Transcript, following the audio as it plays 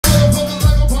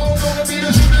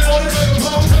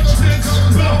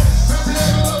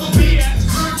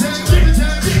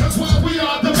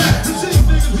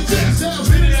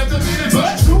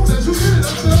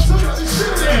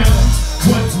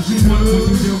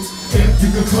You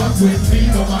can fuck with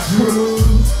me or my crew,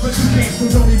 but you can't, so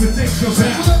don't even think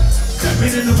about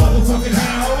stepping in the motherfucking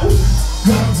house.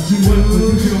 What would you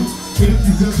do if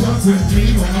you can fuck with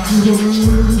me or my crew,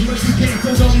 but you can't,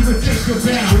 so don't even think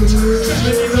about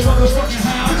stepping in the motherfucking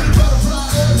house.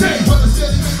 Take what I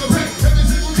said, you make a break every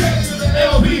single day in the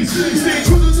LBC.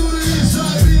 Cruising through the east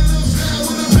side, be a little snow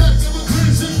with a pack of a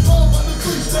 364 on the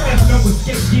freestyle. There's no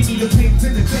escape, give me the pinks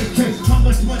in the KK. How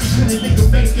much money can a nigga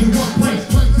make in one place?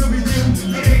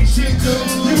 It ain't shit, dude.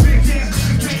 You bitch ass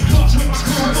nigga can't fuck with my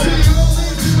crew. I see all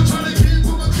these people trying to keep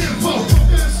with my kinfolk.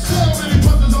 There's so many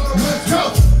brothers on the West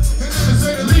Coast, and never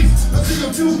say the least. I see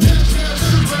a few bitch ass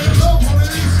niggas playing low on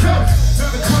the East Coast. Now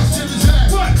the question is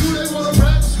asked, what do they want to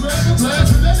rap, scrap, and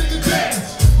blast with that nigga dance?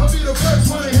 I'll be the first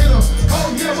one to hit him.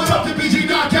 Oh yeah, what up to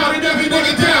BG Knockout and every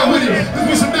nigga down with it. Cause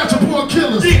we some natural born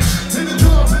killers. In the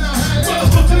door, and I had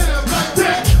motherfucker down like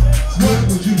that. What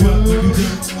would you do?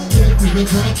 You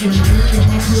fuck with me or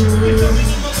my crew. It's only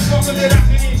the motherfucker that I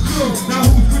can include. Now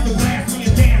who's with the blast when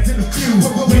you dance in the few?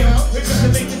 Well, it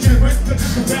doesn't make a difference, but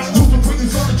it's about who's the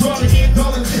quickest on the draw to end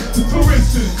dollars. For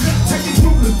instance, take it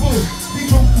through the food.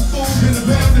 He broke the food in a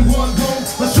band in one go.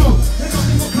 Let's go. There's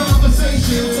nothing but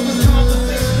conversation. Some of the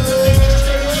conversation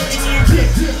of the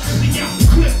niggas sitting out the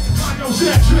clip. I know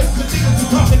that trick, the niggas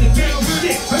are talking the game with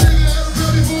it. A nigga had a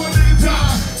girl before a nigga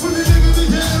died. When the niggas be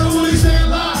dead, I only say a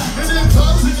lie. And then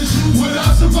clothes in the shoes when I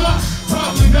survive.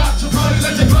 Probably not, you probably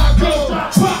let your block go.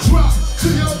 Drop to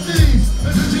your knees.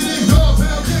 And then you need Dogg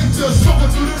Pound gangsters smoking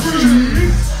through the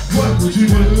breeze. What would you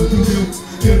do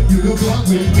if you could block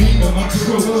with me or my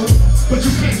crew? But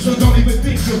you can't, so don't even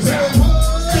think about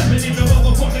stepping in the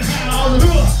motherfucking house.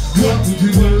 What would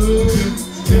you do